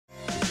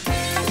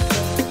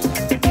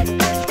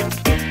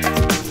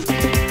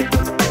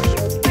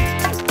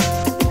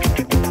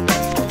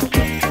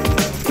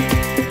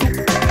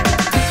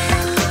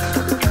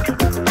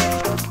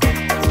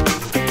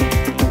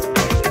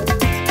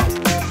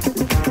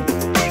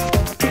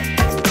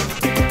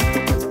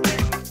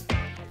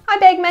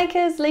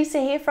makers, Lisa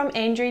here from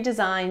Andrie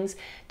Designs.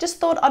 Just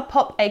thought I'd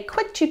pop a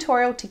quick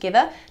tutorial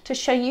together to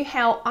show you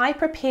how I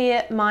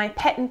prepare my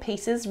pattern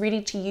pieces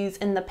ready to use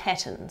in the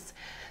patterns.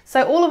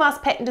 So all of us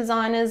pattern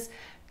designers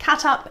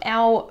cut up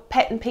our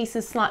pattern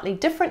pieces slightly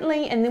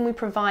differently, and then we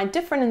provide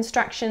different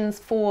instructions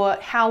for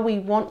how we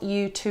want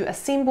you to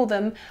assemble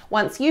them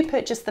once you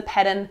purchase the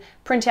pattern,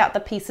 print out the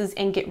pieces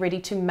and get ready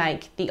to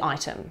make the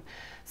item.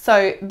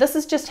 So this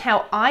is just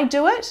how I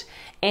do it,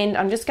 and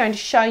I'm just going to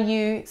show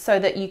you so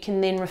that you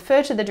can then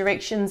refer to the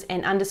directions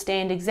and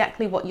understand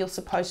exactly what you're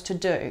supposed to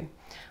do.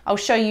 I'll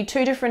show you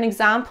two different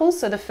examples.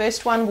 So the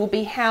first one will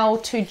be how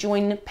to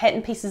join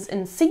pattern pieces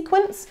in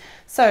sequence.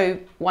 So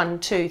 1,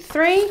 2,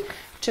 3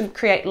 to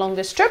create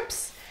longer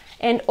strips,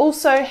 and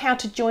also how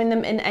to join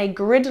them in a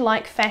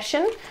grid-like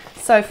fashion.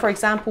 So for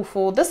example,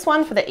 for this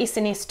one, for the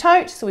S&S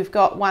tote, so we've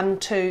got 1,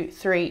 2,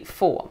 3,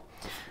 4.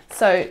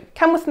 So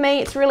come with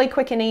me, it's really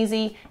quick and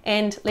easy,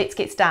 and let's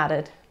get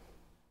started.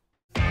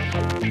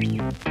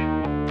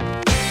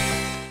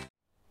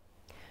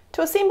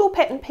 To assemble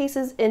pattern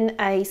pieces in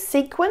a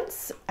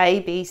sequence, A,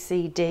 B,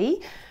 C,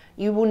 D,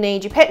 you will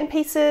need your pattern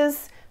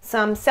pieces,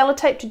 some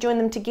sellotape to join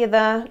them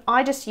together.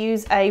 I just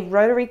use a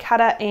rotary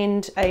cutter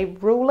and a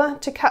ruler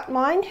to cut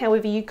mine.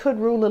 However, you could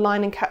rule a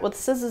line and cut with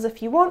scissors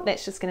if you want.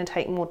 That's just going to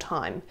take more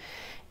time.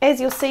 As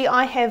you'll see,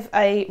 I have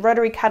a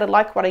rotary cutter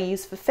like what I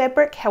use for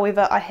fabric.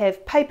 However, I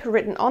have paper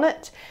written on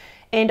it,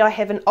 and I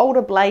have an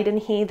older blade in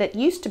here that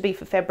used to be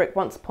for fabric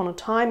once upon a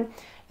time.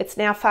 It's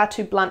now far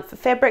too blunt for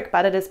fabric,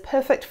 but it is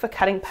perfect for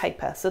cutting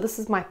paper. So this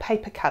is my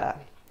paper cutter.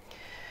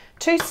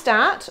 To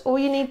start, all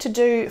you need to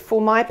do for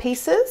my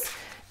pieces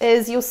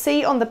is you'll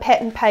see on the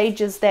pattern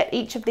pages that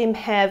each of them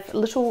have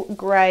little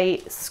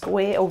grey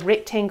square or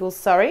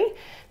rectangles,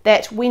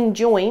 that when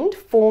joined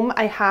form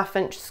a 1/2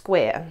 inch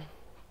square.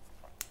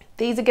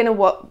 These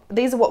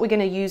are what we're going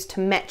to use to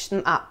match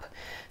them up.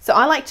 So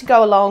I like to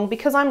go along,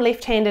 because I'm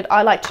left-handed,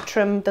 I like to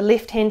trim the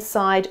left-hand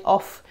side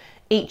off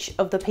each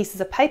of the pieces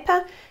of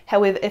paper.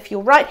 However, if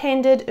you're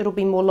right-handed, it'll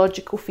be more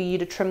logical for you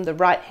to trim the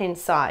right-hand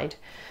side.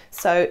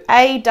 So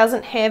A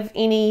doesn't have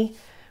any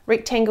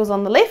rectangles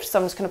on the left, so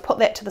I'm just going to put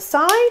that to the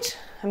side.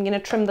 I'm going to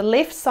trim the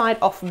left side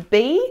off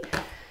B,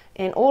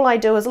 and all I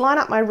do is line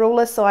up my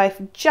ruler so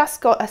I've just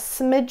got a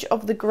smidge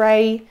of the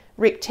grey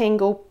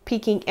rectangle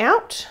peeking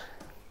out.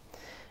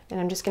 And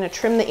I'm just going to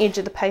trim the edge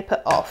of the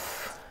paper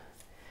off.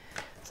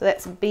 So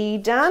that's B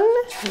done.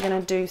 I'm going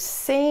to do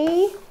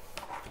C.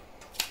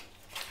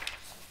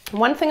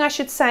 One thing I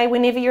should say,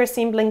 whenever you're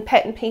assembling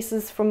pattern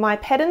pieces from my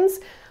patterns,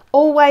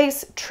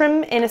 always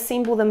trim and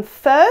assemble them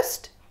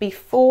first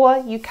before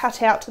you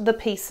cut out the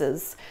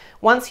pieces.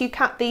 Once you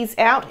cut these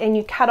out and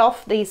you cut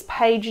off these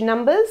page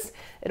numbers,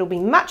 it'll be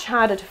much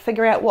harder to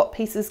figure out what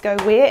pieces go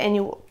where, and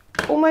you'll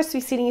almost be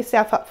setting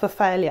yourself up for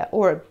failure,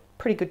 or a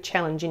pretty good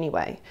challenge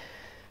anyway.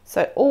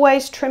 So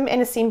always trim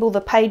and assemble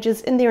the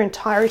pages in their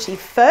entirety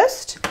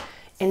first,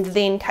 and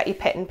then cut your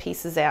pattern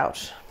pieces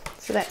out.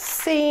 So that's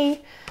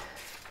C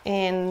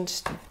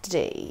and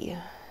D.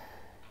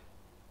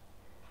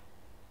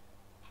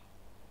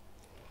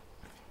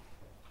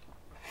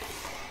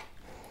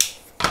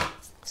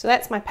 So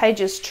that's my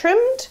pages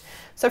trimmed.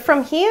 So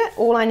from here,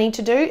 all I need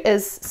to do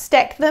is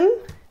stack them,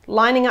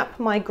 lining up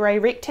my grey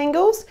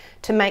rectangles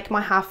to make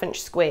my 1/2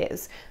 inch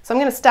squares. So I'm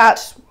going to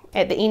start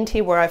at the end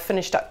here where I've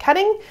finished up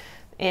cutting.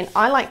 And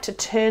I like to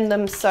turn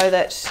them so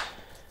that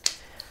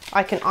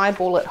I can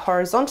eyeball it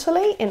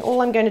horizontally, and all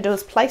I'm going to do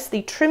is place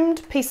the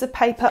trimmed piece of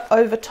paper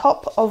over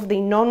top of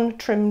the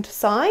non-trimmed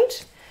side,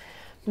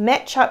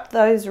 match up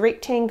those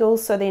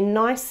rectangles so they're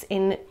nice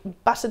and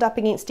butted up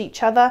against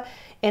each other,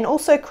 and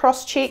also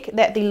cross-check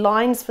that the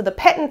lines for the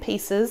pattern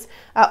pieces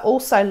are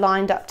also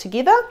lined up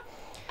together.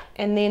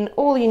 And then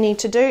all you need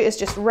to do is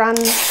just run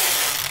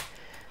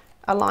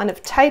a line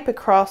of tape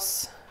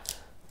across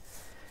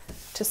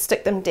to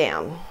stick them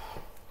down.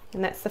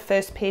 And that's the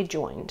first pair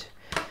joined.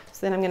 So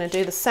then I'm going to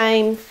do the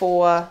same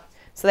for,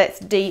 so that's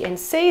D and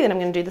C, then I'm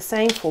going to do the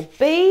same for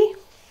B.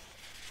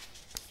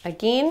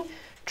 Again,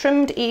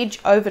 trimmed edge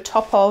over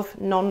top of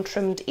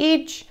non-trimmed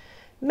edge,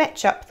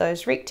 match up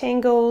those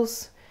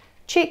rectangles,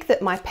 check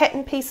that my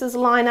pattern pieces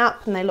line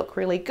up and they look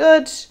really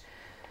good,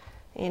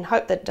 and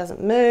hope that it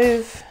doesn't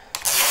move.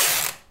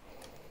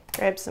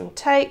 Grab some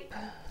tape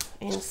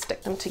and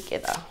stick them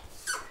together.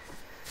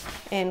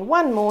 And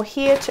one more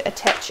here to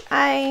attach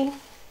A.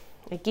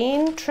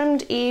 Again,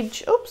 trimmed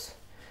edge,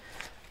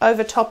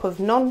 over top of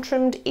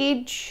non-trimmed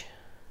edge.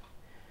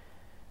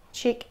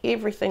 Check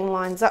everything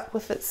lines up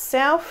with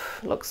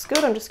itself. Looks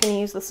good. I'm just going to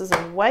use this as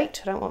a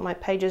weight. I don't want my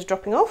pages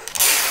dropping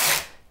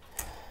off.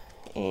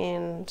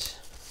 And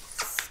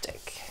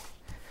stick.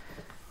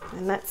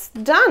 And that's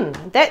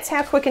done. That's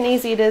how quick and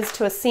easy it is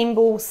to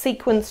assemble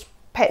sequenced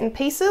pattern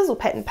pieces or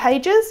pattern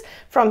pages.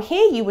 From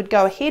here, you would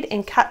go ahead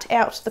and cut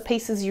out the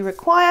pieces you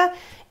require,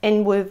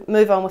 and we'll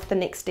move on with the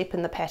next step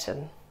in the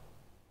pattern.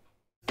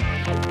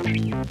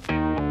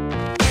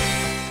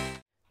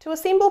 To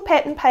assemble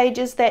pattern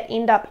pages that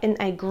end up in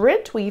a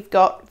grid where you've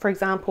got, for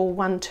example,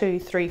 1, 2,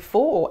 3,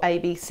 4 or A,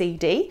 B, C,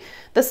 D,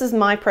 this is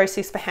my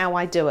process for how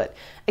I do it.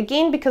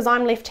 Again, because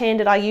I'm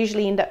left-handed, I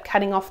usually end up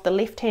cutting off the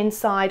left-hand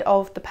side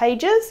of the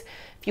pages.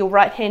 If you're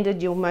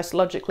right-handed, you'll most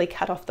logically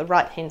cut off the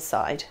right-hand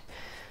side.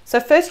 So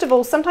first of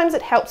all, sometimes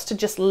it helps to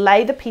just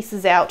lay the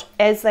pieces out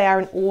as they are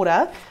in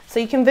order so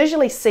you can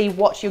visually see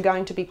what you're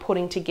going to be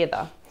putting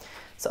together.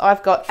 So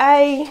I've got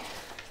A,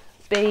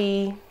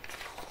 B,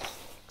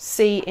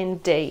 C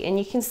and D, and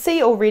you can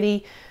see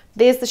already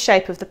there's the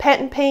shape of the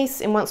pattern piece,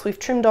 and once we've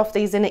trimmed off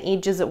these inner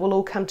edges it will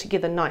all come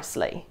together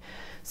nicely.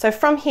 So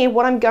from here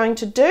what I'm going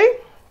to do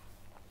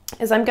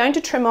is I'm going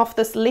to trim off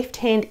this left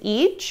hand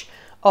edge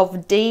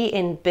of D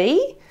and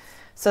B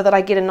so that I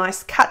get a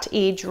nice cut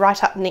edge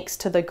right up next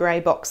to the grey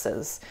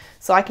boxes.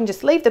 So I can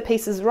just leave the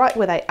pieces right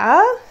where they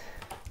are,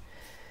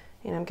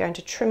 and I'm going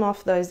to trim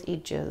off those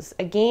edges.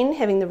 Again,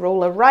 having the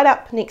ruler right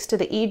up next to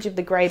the edge of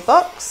the grey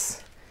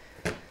box,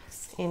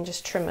 and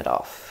just trim it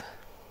off.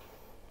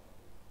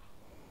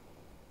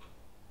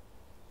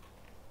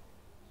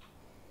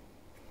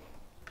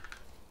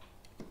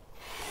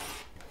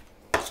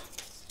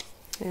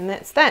 And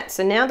that's that.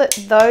 So now that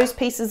those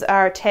pieces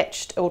are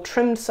attached or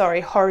trimmed,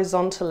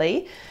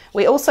 horizontally,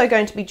 we're also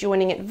going to be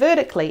joining it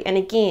vertically. And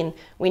again,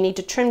 we need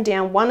to trim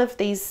down one of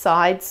these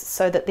sides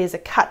so that there's a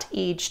cut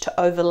edge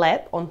to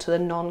overlap onto the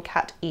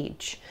non-cut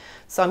edge.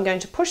 So I'm going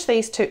to push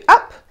these two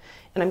up,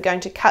 and I'm going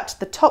to cut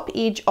the top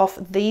edge off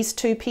these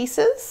two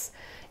pieces.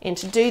 And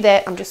to do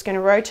that, I'm just going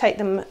to rotate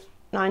them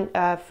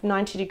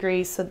 90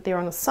 degrees so that they're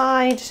on the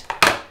side,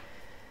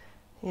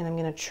 and I'm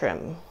going to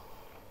trim.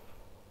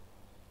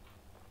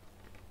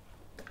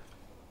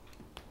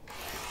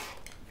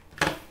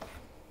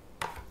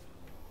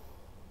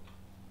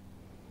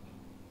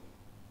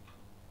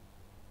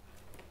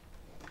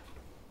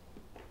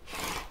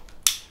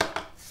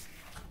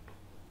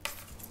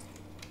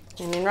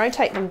 And then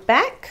rotate them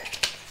back,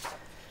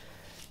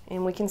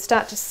 and we can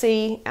start to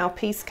see our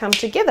piece come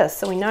together.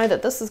 So we know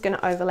that this is going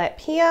to overlap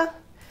here,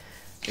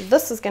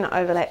 this is going to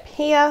overlap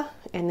here,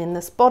 and then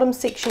this bottom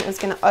section is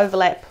going to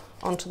overlap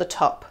onto the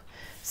top.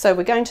 So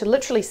we're going to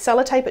literally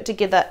sellotape it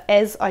together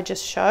as I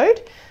just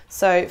showed.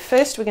 So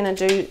first we're going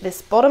to do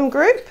this bottom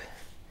group,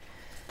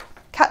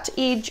 cut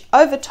edge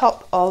over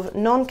top of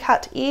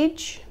non-cut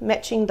edge,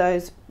 matching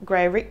those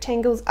grey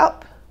rectangles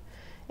up,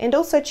 and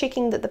also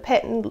checking that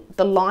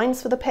the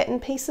lines for the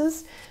pattern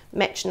pieces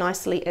match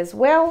nicely as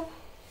well.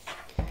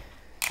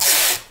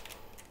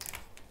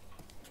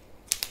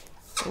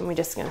 And we're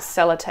just going to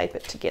sellotape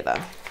it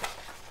together.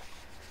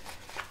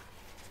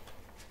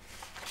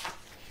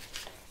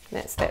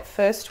 That's that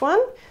first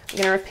one. I'm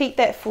going to repeat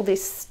that for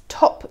this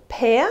top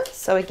pair.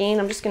 So again,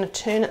 I'm just going to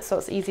turn it so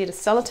it's easier to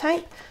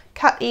sellotape.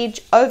 Cut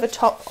edge over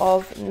top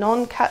of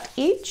non-cut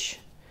edge.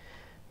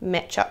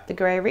 Match up the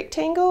grey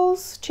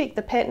rectangles, check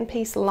the pattern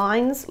piece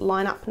lines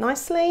line up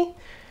nicely,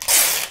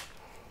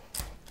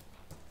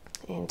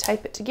 and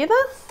tape it together.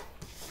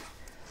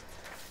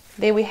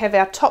 There we have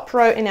our top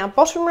row and our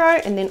bottom row,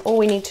 and then all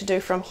we need to do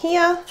from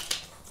here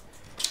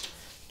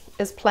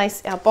is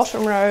place our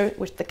bottom row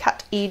with the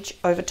cut edge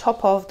over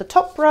top of the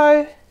top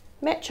row,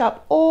 match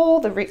up all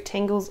the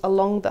rectangles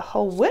along the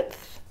whole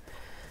width,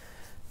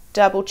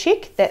 double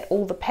check that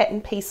all the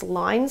pattern piece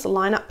lines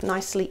line up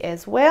nicely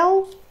as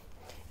well.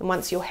 And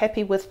once you're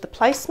happy with the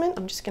placement,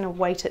 I'm just going to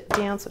weight it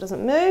down so it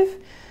doesn't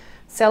move,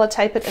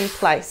 sellotape it in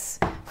place.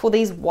 For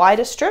these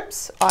wider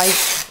strips, I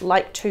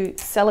like to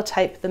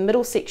sellotape the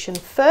middle section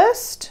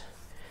first,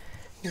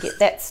 and get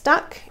that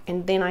stuck,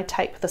 and then I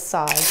tape the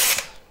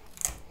sides.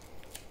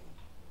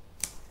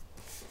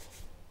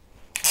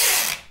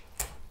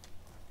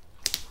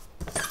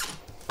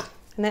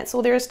 And that's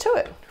all there is to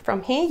it.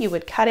 From here, you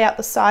would cut out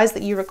the size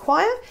that you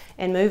require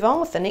and move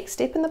on with the next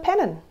step in the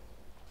pattern.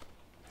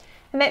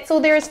 And that's all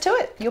there is to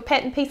it. Your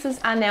pattern pieces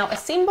are now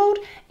assembled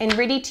and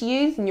ready to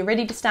use, and you're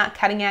ready to start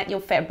cutting out your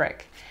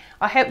fabric.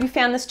 I hope you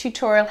found this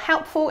tutorial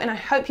helpful, and I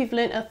hope you've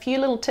learned a few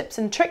little tips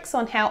and tricks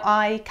on how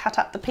I cut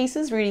up the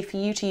pieces ready for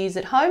you to use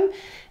at home.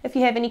 If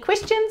you have any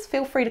questions,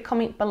 feel free to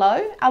comment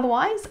below.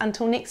 Otherwise,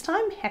 until next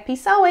time, happy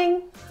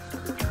sewing!